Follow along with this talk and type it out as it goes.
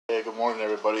morning,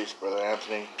 everybody. It's Brother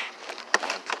Anthony.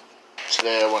 And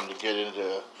today I wanted to get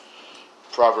into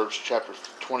Proverbs Chapter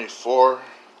 24,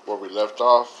 where we left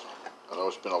off. I know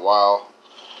it's been a while.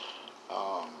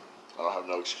 I don't have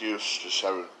no excuse. Just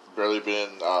haven't barely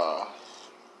been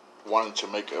wanting to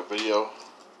make a video.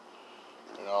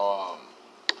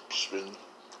 Just been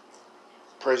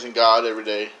praising God every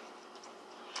day.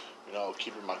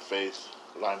 Keeping my faith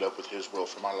lined up with His will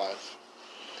for my life.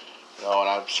 And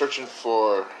I'm searching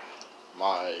for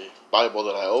my Bible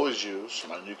that I always use,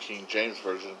 my New King James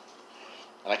Version,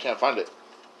 and I can't find it.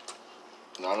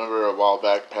 I remember a while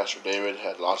back, Pastor David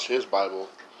had lost his Bible,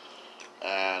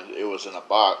 and it was in a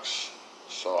box.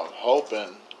 So I'm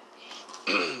hoping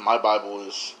my Bible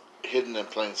is hidden in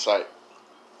plain sight.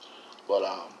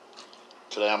 But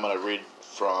today I'm going to read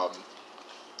from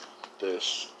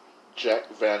this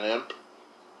Jack Van Imp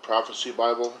Prophecy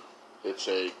Bible. It's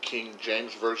a King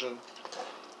James Version,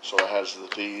 so it has the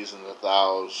these and the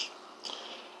thous.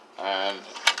 And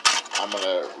I'm going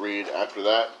to read after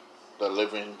that the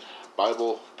Living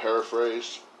Bible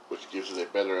Paraphrase, which gives it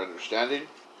a better understanding,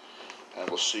 and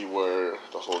we'll see where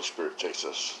the Holy Spirit takes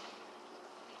us.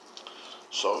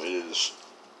 So it is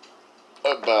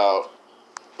about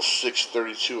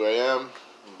 6:32 a.m.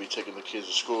 We'll be taking the kids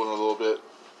to school in a little bit,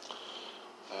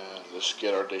 and let's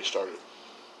get our day started.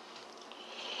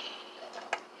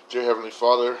 Dear Heavenly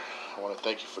Father, I want to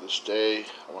thank you for this day.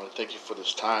 I want to thank you for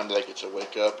this time that I get to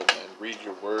wake up and read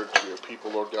your word to your people,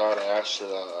 Lord God. I ask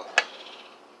that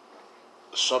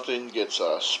something gets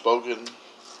spoken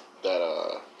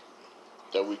that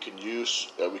we can use,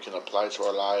 that we can apply to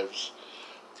our lives,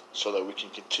 so that we can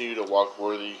continue to walk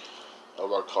worthy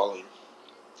of our calling,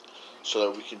 so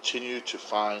that we can continue to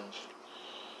find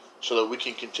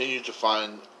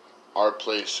our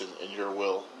place in your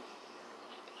will,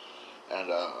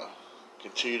 and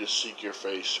continue to seek your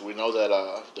face. We know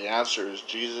that the answer is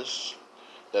Jesus,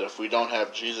 that if we don't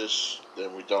have Jesus,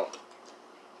 then we don't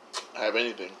have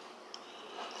anything.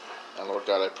 And Lord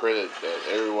God, I pray that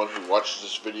everyone who watches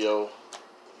this video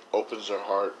opens their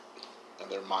heart and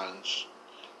their minds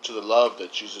to the love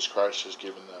that Jesus Christ has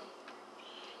given them.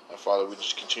 And Father, we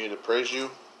just continue to praise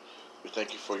you. We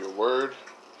thank you for your word,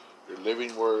 your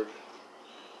living word,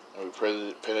 and we pray that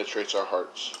it penetrates our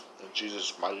hearts. In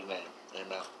Jesus' mighty name,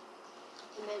 amen.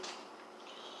 Amen.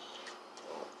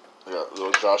 I got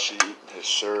little Joshy eating his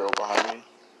cereal behind me.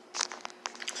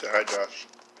 Say hi, Josh.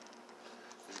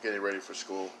 He's getting ready for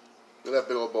school. Look at that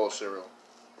big old bowl of cereal.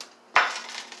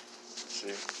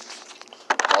 See?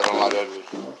 I don't like ugly.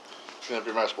 Clean up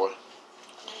your mess, boy.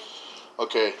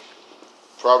 Okay.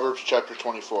 Proverbs Chapter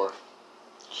 24.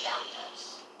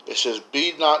 It says,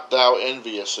 Be not thou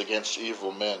envious against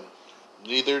evil men,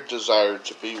 neither desire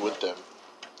to be with them.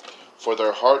 For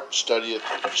their heart studieth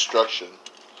instruction,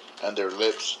 and their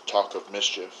lips talk of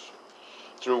mischief.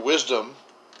 Through wisdom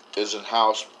is a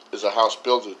house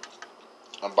builded,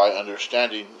 and by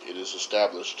understanding it is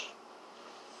established.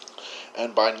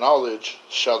 And by knowledge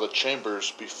shall the chambers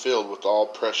be filled with all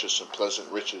precious and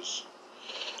pleasant riches.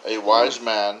 A wise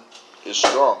man is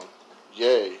strong,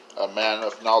 yea, a man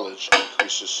of knowledge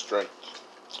increases strength.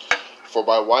 For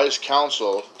by wise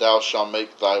counsel thou shalt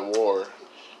make thy war,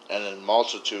 and in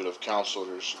multitude of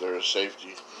counselors there is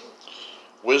safety.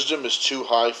 Wisdom is too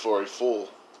high for a fool.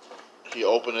 He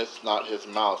openeth not his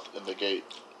mouth in the gate.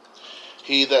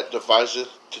 He that deviseth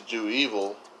to do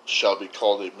evil shall be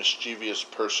called a mischievous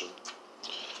person.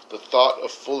 The thought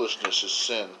of foolishness is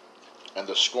sin, and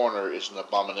the scorner is an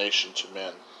abomination to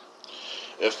men.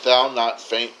 If thou not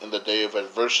faint in the day of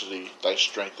adversity, thy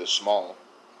strength is small.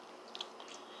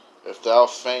 If thou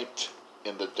faint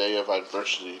in the day of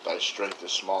adversity, thy strength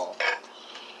is small.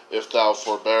 If thou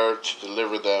forbear to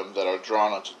deliver them that are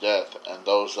drawn unto death, and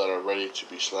those that are ready to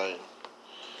be slain.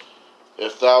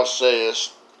 If thou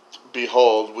sayest,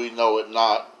 Behold, we know it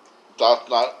not, doth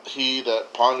not he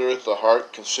that pondereth the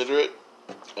heart consider it?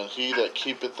 And he that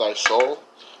keepeth thy soul,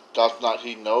 doth not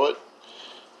he know it?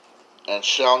 And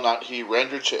shall not he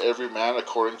render to every man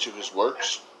according to his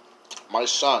works? My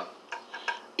son,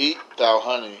 eat thou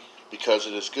honey, because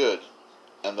it is good,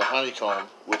 and the honeycomb,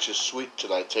 which is sweet to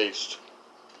thy taste.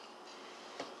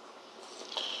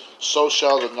 So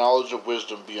shall the knowledge of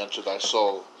wisdom be unto thy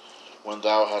soul, when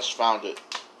thou hast found it.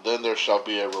 Then there shall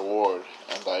be a reward,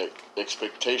 and thy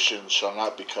expectation shall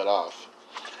not be cut off.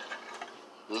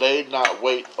 Lay not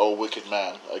wait, O wicked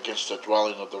man, against the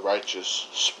dwelling of the righteous.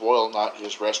 Spoil not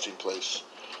his resting place.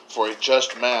 For a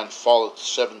just man falleth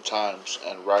 7 times,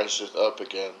 and riseth up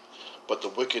again, but the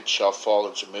wicked shall fall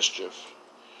into mischief.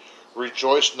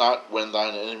 Rejoice not when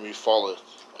thine enemy falleth,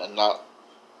 and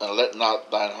let not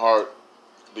thine heart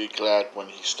be glad when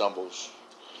he stumbles.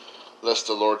 lest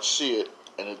the Lord see it,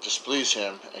 and it displease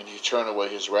him, and he turn away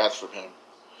his wrath from him.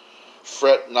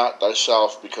 Fret not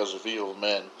thyself because of evil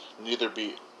men, neither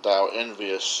be thou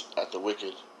envious at the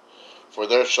wicked. For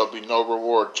there shall be no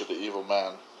reward to the evil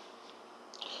man.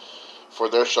 For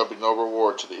there shall be no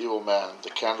reward to the evil man.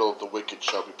 The candle of the wicked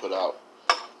shall be put out.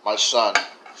 My son,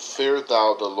 fear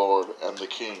thou the Lord and the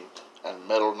king, and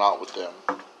meddle not with them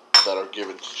that are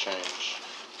given to change.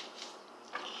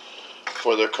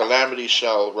 For their calamity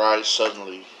shall rise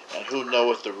suddenly, and who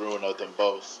knoweth the ruin of them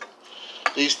both?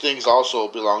 These things also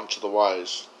belong to the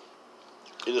wise.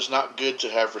 It is not good to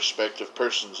have respect of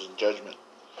persons in judgment.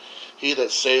 He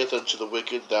that saith unto the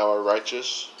wicked, Thou art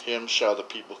righteous, him shall the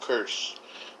people curse.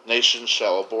 Nations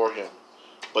shall abhor him.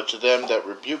 But to them that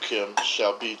rebuke him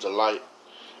shall be delight,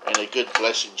 and a good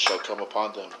blessing shall come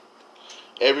upon them.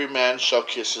 Every man shall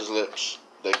kiss his lips,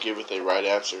 that giveth a right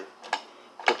answer.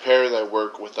 Prepare thy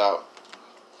work without,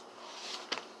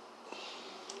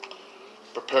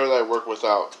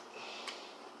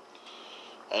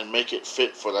 and make it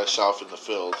fit for thyself in the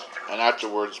field, and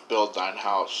afterwards build thine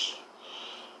house.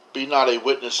 Be not a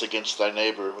witness against thy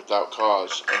neighbor without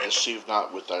cause, and deceive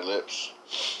not with thy lips.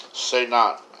 Say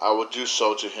not, I will do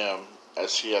so to him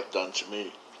as he hath done to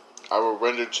me. I will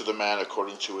render to the man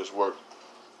according to his work.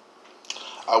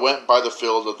 I went by the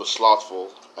field of the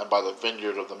slothful, and by the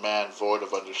vineyard of the man void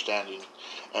of understanding,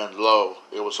 and lo,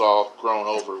 it was all grown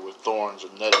over with thorns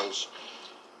and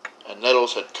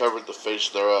nettles had covered the face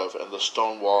thereof, and the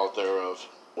stone wall thereof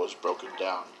was broken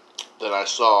down. Then I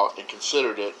saw and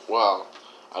considered it well.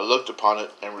 I looked upon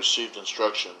it and received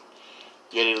instruction.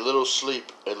 Yet a little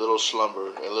sleep, a little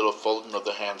slumber, a little folding of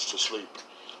the hands to sleep.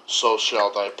 So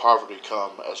shall thy poverty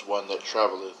come as one that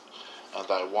travelleth, and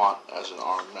thy want as an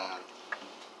armed man.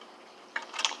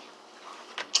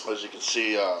 As you can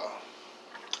see,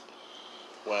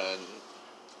 when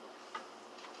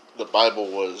the Bible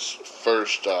was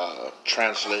first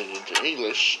translated into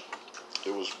English,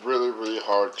 it was really, really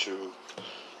hard to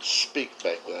speak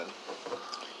back then.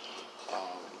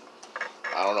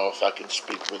 I don't know if I can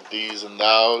speak with these and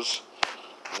thous.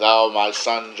 Thou, my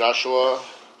son Joshua,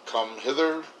 come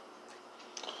hither.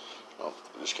 No,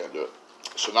 I just can't do it.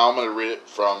 So now I'm going to read it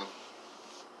from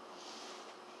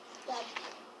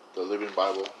the Living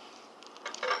Bible.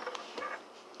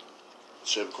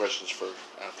 Save questions for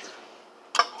after.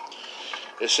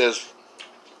 It says,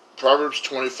 Proverbs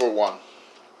 24:1.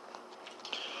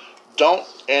 Don't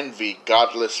envy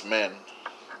godless men.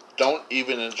 Don't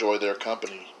even enjoy their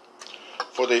company.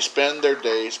 For they spend their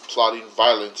days plotting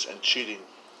violence and cheating.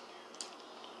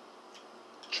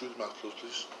 Choose mouth close,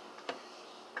 please.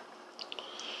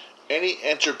 Any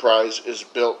enterprise is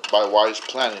built by wise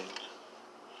planning.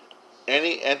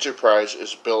 Any enterprise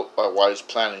is built by wise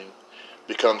planning,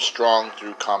 becomes strong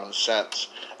through common sense,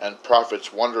 and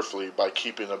profits wonderfully by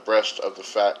keeping abreast of the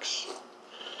facts.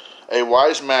 A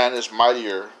wise man is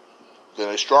mightier than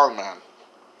a strong man.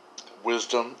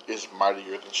 Wisdom is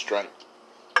mightier than strength.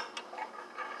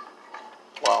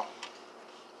 Wow.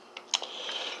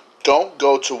 Don't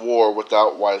go to war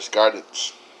without wise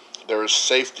guidance. There is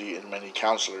safety in many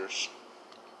counselors.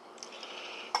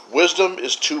 Wisdom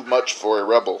is too much for a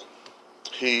rebel.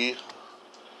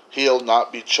 He'll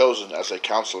not be chosen as a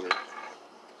counselor.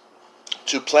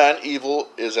 To plan evil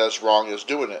is as wrong as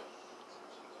doing it.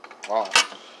 Wow.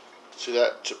 See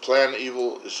that? To plan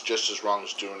evil is just as wrong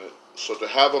as doing it. So to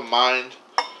have a mind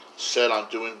set on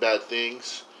doing bad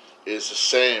things is the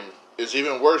same, is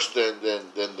even worse than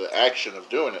the action of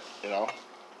doing it, you know.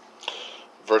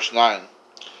 Verse 9.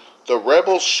 The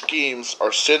rebel's schemes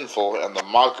are sinful, and the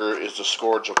mocker is the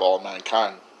scourge of all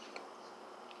mankind.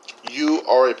 You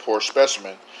are a poor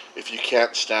specimen if you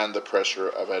can't stand the pressure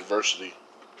of adversity.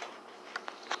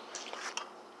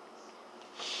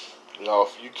 You know,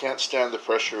 if you can't stand the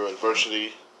pressure of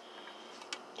adversity,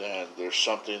 then there's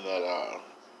something that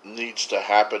needs to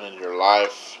happen in your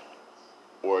life,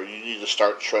 or you need to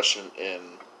start trusting in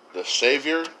the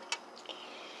Savior.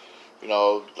 You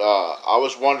know, I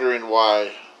was wondering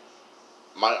why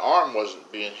my arm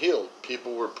wasn't being healed.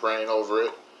 People were praying over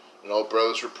it. You know,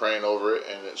 brothers were praying over it,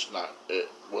 and it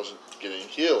wasn't getting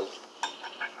healed.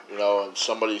 You know, and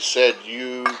somebody said,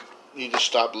 you need to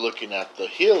stop looking at the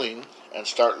healing and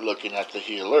start looking at the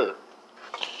healer.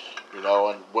 You know,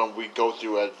 and when we go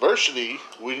through adversity,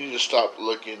 we need to stop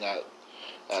looking at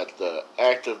the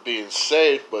act of being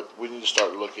saved, but we need to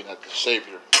start looking at the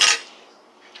Savior.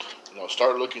 You know,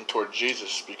 start looking toward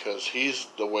Jesus, because He's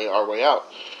the way, our way out.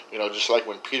 You know, just like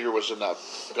when Peter got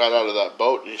out of that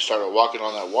boat and he started walking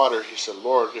on that water, he said,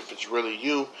 Lord, if it's really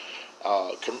you,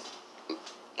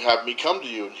 have me come to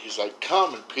you. And he's like,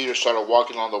 come. And Peter started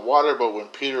walking on the water. But when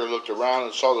Peter looked around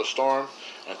and saw the storm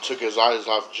and took his eyes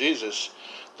off Jesus,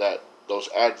 that those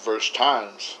adverse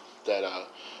times, that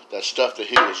stuff that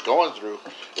he was going through,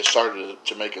 it started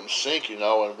to make him sink,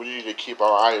 and we need to keep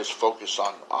our eyes focused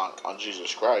on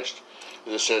Jesus Christ.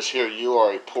 It says here, you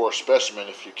are a poor specimen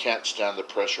if you can't stand the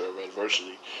pressure of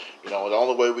adversity. The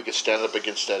only way we can stand up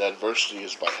against that adversity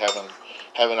is by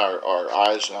having our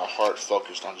eyes and our heart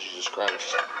focused on Jesus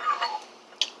Christ.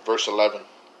 Verse 11.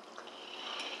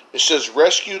 It says,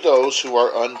 rescue those who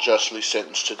are unjustly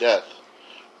sentenced to death.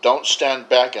 Don't stand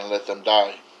back and let them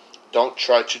die. Don't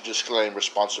try to disclaim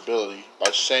responsibility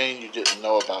by saying you didn't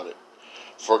know about it.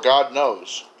 For God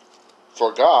knows.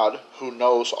 For God, who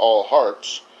knows all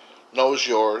hearts, knows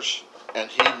yours, and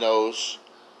he knows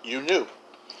you knew.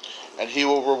 And he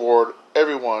will reward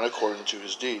everyone according to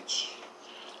his deeds.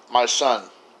 My son,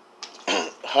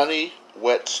 honey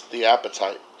whets the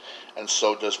appetite, and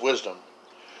so does wisdom.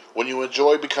 When you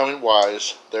enjoy becoming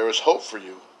wise, there is hope for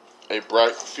you. A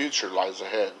bright future lies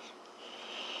ahead.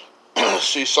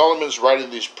 See, Solomon's writing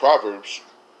these proverbs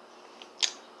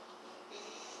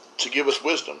to give us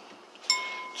wisdom.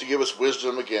 To give us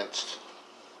wisdom against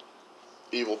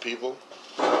evil people,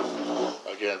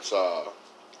 against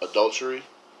adultery,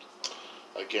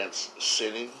 against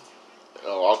sinning,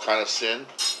 all kind of sin.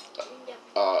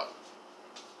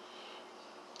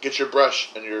 Get your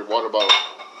brush and your water bottle.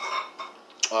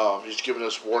 He's giving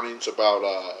us warnings about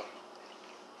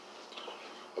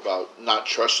not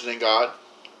trusting in God.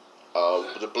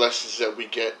 The blessings that we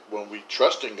get when we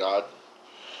trust in God,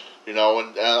 and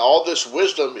all this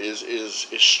wisdom is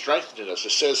strengthening us.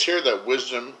 It says here that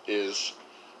wisdom is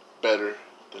better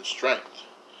than strength.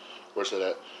 Where's that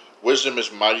at? Wisdom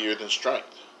is mightier than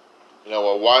strength.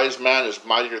 A wise man is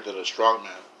mightier than a strong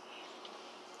man.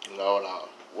 And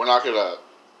we're not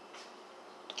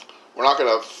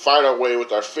gonna fight our way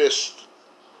with our fists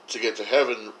to get to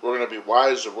heaven. We're gonna be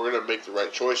wise, and we're gonna make the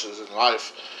right choices in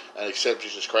life and accept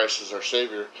Jesus Christ as our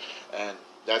Savior, and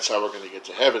that's how we're going to get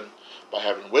to heaven, by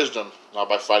having wisdom, not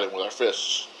by fighting with our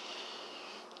fists.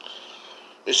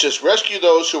 It says, rescue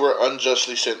those who are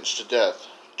unjustly sentenced to death.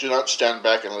 Do not stand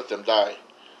back and let them die.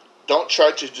 Don't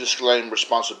try to disclaim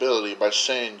responsibility by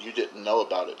saying you didn't know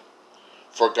about it.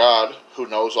 For God, who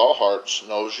knows all hearts,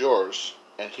 knows yours,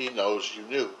 and he knows you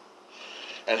knew.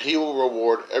 And he will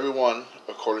reward everyone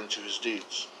according to his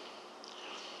deeds.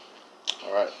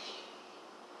 All right.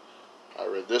 I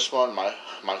read this one.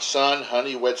 My son,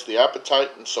 honey whets the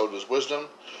appetite, and so does wisdom.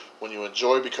 When you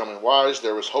enjoy becoming wise,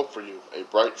 there is hope for you. A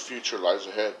bright future lies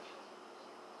ahead.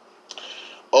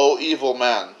 O evil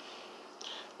man,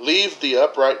 leave the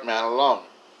upright man alone,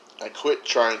 and quit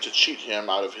trying to cheat him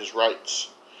out of his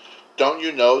rights. Don't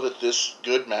you know that this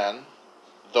good man,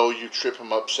 though you trip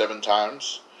him up 7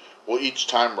 times, will each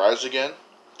time rise again?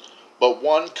 But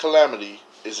one calamity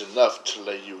is enough to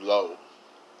lay you low.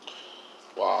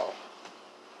 Wow.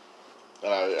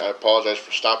 And I apologize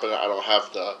for stopping. I don't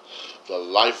have the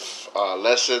life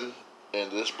lesson in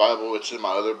this Bible. It's in my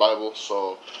other Bible.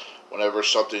 So whenever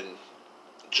something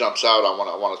jumps out, I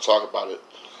want to talk about it.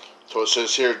 So it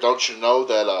says here, don't you know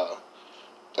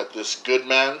that this good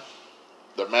man,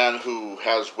 the man who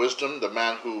has wisdom, the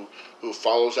man who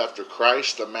follows after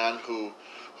Christ, the man who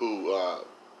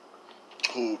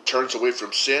turns away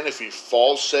from sin, if he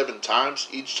falls 7 times,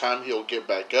 each time he'll get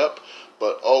back up.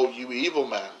 But oh, you evil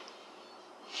man.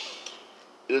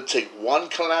 It'll take one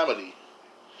calamity.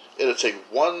 It'll take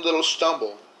one little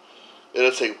stumble.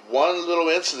 It'll take one little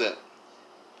incident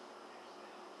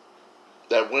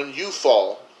that when you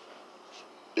fall,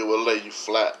 it will lay you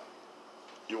flat.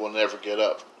 You will never get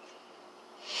up.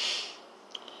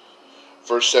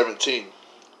 Verse 17.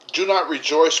 Do not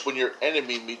rejoice when your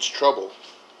enemy meets trouble.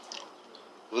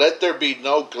 Let there be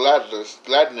no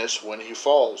gladness when he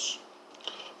falls.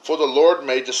 For the Lord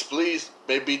may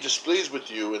be displeased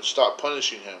with you and stop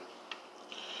punishing him.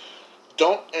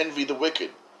 Don't envy the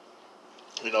wicked.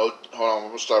 Hold on, I'm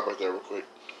going to stop right there real quick.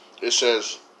 It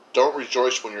says, don't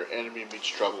rejoice when your enemy meets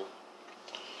trouble.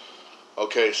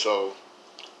 Okay, so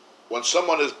when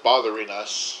someone is bothering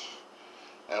us,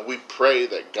 and we pray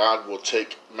that God will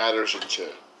take matters into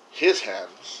his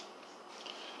hands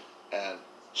and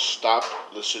stop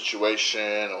the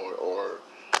situation, or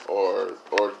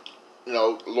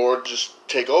Lord, just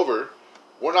take over.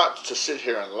 We're not to sit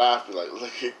here and laugh, be like,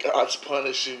 look at God's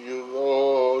punishing you.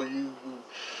 Oh,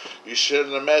 you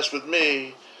shouldn't have messed with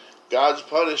me. God's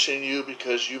punishing you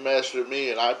because you messed with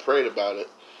me and I prayed about it.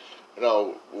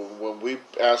 When we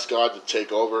ask God to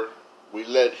take over, we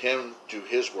let him do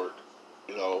his work,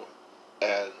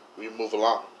 and we move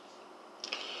along.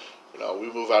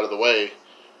 We move out of the way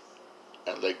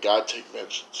and let God take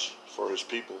vengeance for his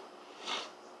people.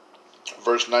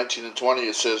 Verse 19 and 20,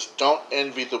 it says, don't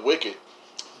envy the wicked.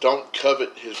 Don't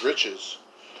covet his riches.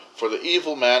 For the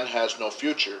evil man has no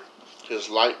future. His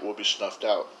light will be snuffed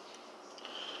out.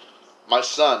 My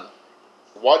son,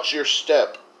 watch your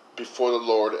step before the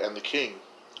Lord and the king,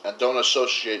 and don't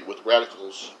associate with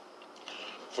radicals.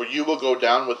 For you will go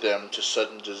down with them to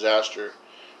sudden disaster,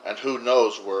 and who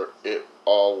knows where it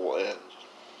all will end.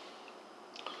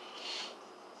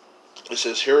 It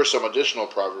says, here are some additional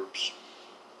proverbs.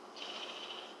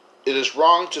 It is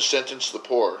wrong to sentence the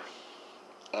poor,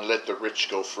 and let the rich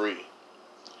go free.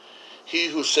 He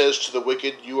who says to the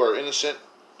wicked, you are innocent,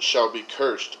 shall be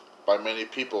cursed by many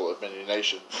people of many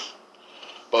nations.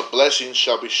 But blessings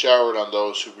shall be showered on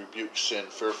those who rebuke sin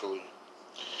fearfully.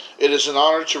 It is an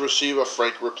honor to receive a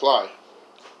frank reply.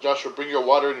 Joshua, bring your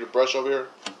water and your brush over here.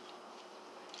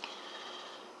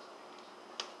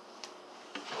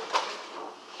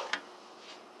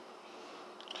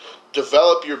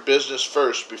 Develop your business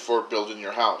first before building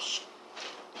your house.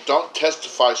 Don't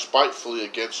testify spitefully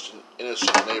against an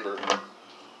innocent neighbor.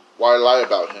 Why lie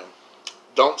about him?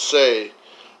 Don't say,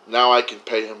 now I can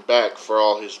pay him back for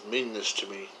all his meanness to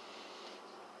me.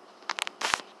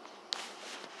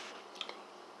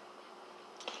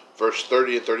 Verse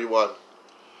 30 and 31.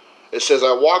 It says,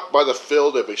 I walked by the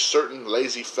field of a certain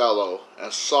lazy fellow,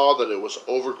 and saw that it was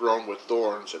overgrown with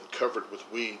thorns and covered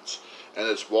with weeds, and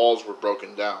its walls were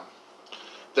broken down.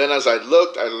 Then as I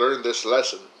looked, I learned this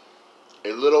lesson.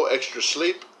 A little extra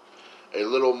sleep, a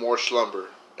little more slumber,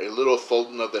 a little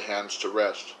folding of the hands to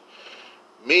rest,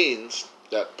 means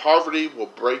that poverty will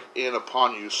break in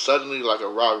upon you suddenly like a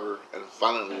robber and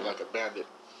violently like a bandit.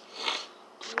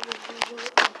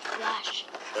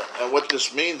 And what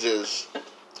this means is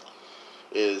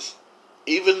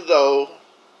even though,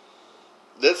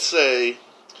 let's say,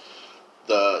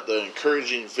 the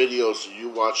encouraging videos that you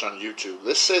watch on YouTube,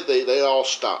 let's say they all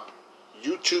stop.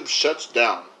 YouTube shuts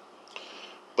down.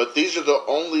 But these are the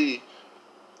only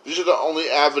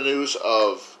avenues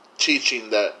of teaching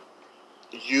that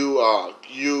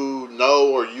you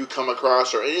know, or you come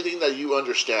across, or anything that you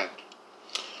understand.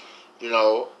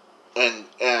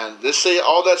 And let's say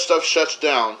all that stuff shuts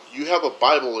down. You have a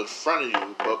Bible in front of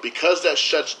you, but because that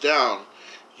shuts down,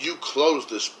 you close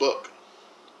this book.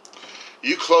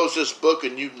 You close this book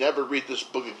and you never read this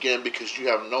book again because you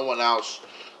have no one else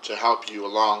to help you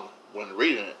along when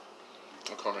reading it.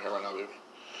 I'm coming here right now, baby.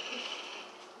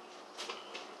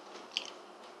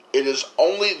 It is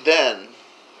only then,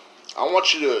 I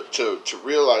want you to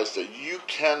realize that you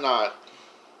cannot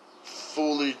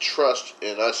fully trust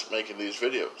in us making these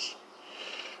videos.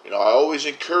 I always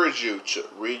encourage you to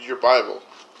read your Bible.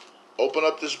 Open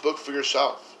up this book for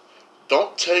yourself.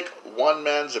 Don't take one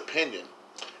man's opinion.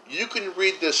 You can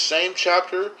read this same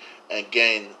chapter and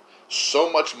gain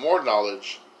so much more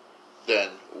knowledge than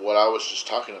what I was just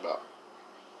talking about.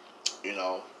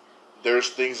 There's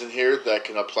things in here that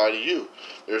can apply to you.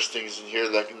 There's things in here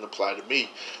that can apply to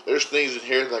me. There's things in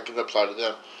here that can apply to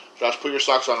them. Josh, put your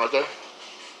socks on right there.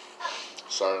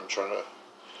 Sorry, I'm trying to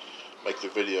make the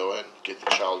video and get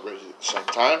the child ready at the same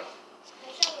time.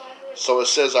 So it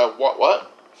says,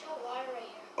 what?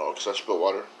 Oh, because I spilled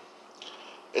water.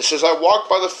 It says, I walked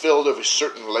by the field of a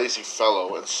certain lazy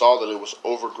fellow, and saw that it was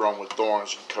overgrown with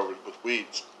thorns and covered with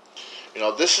weeds.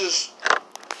 This is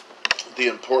the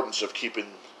importance of keeping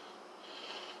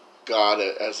God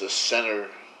as the center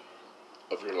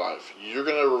of your life. You're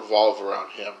going to revolve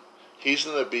around Him. He's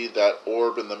going to be that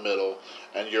orb in the middle,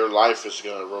 and your life is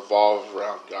going to revolve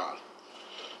around God.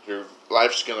 Your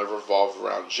life's going to revolve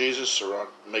around Jesus, around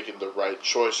making the right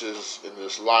choices in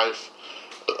this life,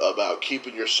 about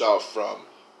keeping yourself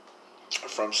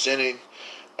from sinning.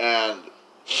 And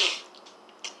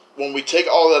when we take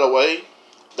all that away,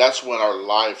 that's when our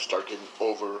lives start getting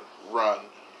overrun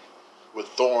with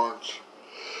thorns.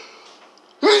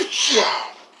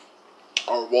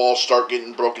 Our walls start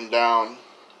getting broken down.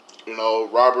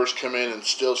 Robbers come in and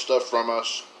steal stuff from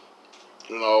us.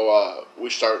 We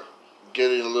start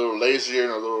getting a little lazier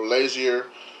and a little lazier,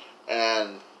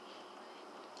 and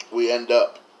we end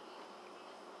up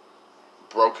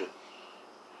broken.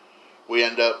 We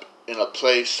end up in a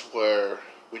place where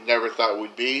we never thought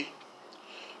we'd be,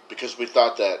 because we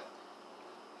thought that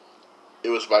it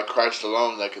was by Christ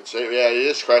alone that could save. Yeah, it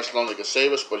is Christ alone that can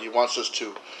save us, but He wants us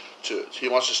to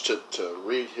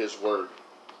read His Word.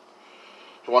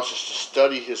 He wants us to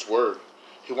study His Word.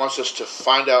 He wants us to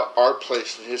find out our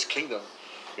place in His kingdom.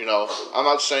 I'm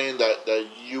not saying that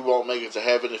you won't make it to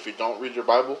heaven if you don't read your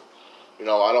Bible. I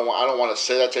don't want to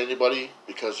say that to anybody,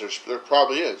 because there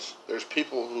probably is. There's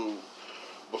people who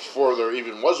before there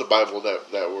even was a Bible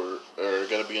that were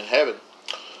going to be in heaven.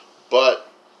 But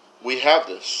we have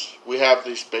this. We have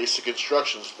these basic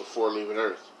instructions before leaving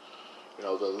Earth. You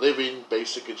know, the living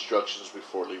basic instructions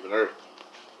before leaving Earth.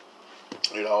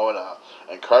 You know,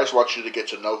 and Christ wants you to get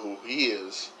to know who He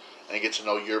is and get to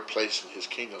know your place in His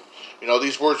kingdom. You know,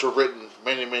 these words were written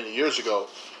many, many years ago,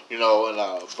 you know, and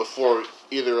before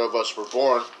either of us were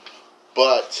born.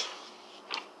 But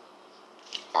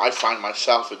I find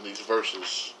myself in these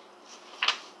verses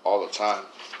all the time.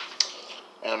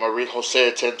 And I'm going to read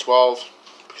Hosea 10:12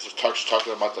 because it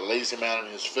talking about the lazy man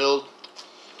in his field.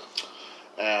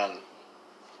 And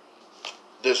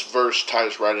this verse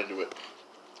ties right into it.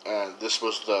 And this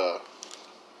was the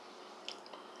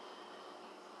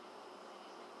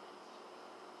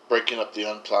breaking up the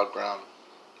unplowed ground.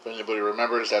 If anybody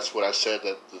remembers, that's what I said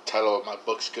that the title of my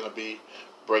book's going to be,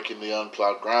 Breaking the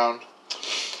Unplowed Ground.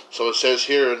 So it says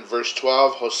here in verse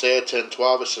 12, Hosea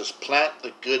 10:12, it says, "Plant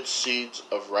the good seeds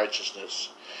of righteousness,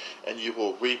 and you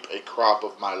will reap a crop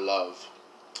of my love.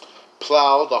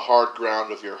 Plow the hard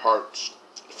ground of your hearts,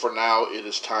 for now it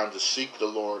is time to seek the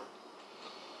Lord,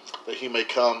 that He may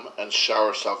come and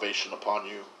shower salvation upon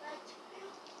you."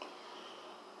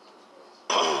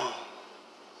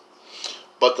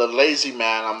 But the lazy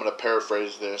man, I'm going to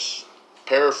paraphrase this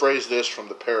from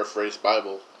the Paraphrased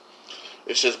Bible.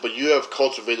 It says, "But you have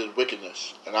cultivated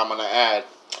wickedness." And I'm going to add,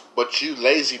 "But you,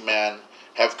 lazy man,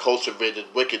 have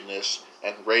cultivated wickedness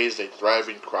and raised a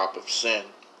thriving crop of sin.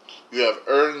 You have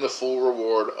earned the full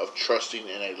reward of trusting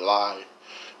in a lie,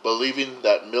 believing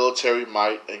that military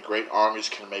might and great armies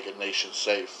can make a nation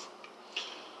safe."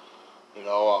 You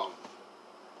know,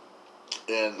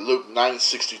 in Luke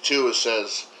 9:62 it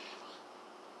says,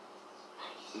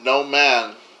 "No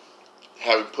man,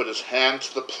 having put his hand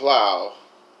to the plow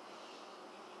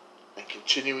and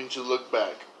continuing to look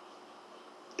back,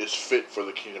 is fit for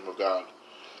the kingdom of God."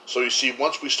 So you see,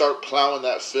 once we start plowing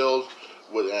that field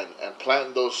and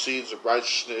planting those seeds of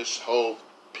righteousness, hope,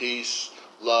 peace,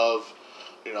 love,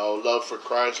 you know, love for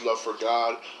Christ, love for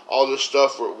God, all this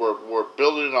stuff, we're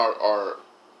building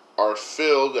our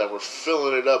field, and we're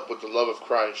filling it up with the love of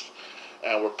Christ,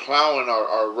 and we're plowing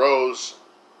our rows.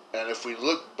 And if we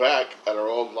look back at our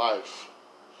old life,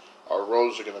 our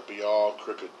roads are going to be all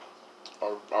crooked.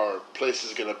 Our place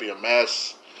is going to be a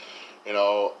mess. You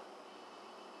know,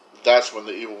 that's when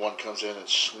the evil one comes in and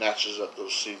snatches up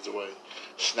those seeds away,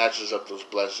 snatches up those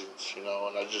blessings, you know.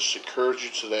 And I just encourage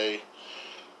you today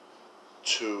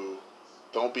to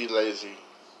don't be lazy,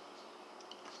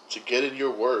 to get in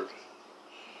your word.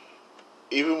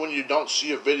 Even when you don't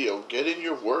see a video, get in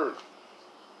your word.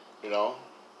 You know,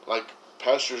 like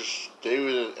Pastors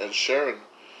David and Sharon,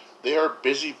 they are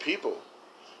busy people,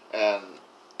 and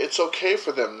it's okay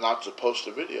for them not to post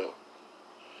a video.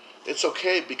 It's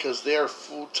okay because they are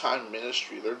full-time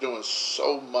ministry. They're doing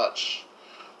so much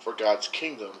for God's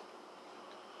kingdom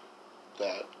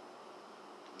that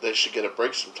they should get a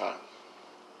break sometime.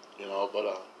 You know,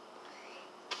 but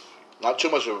not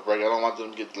too much of a break. I don't want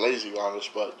them to get lazy on us,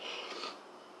 but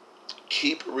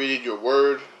keep reading your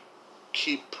word,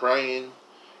 keep praying,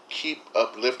 keep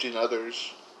uplifting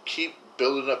others, keep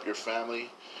building up your family,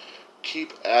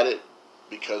 keep at it,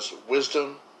 because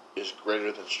wisdom is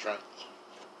greater than strength.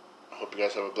 I hope you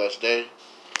guys have a blessed day.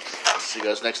 See you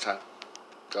guys next time.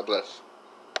 God bless.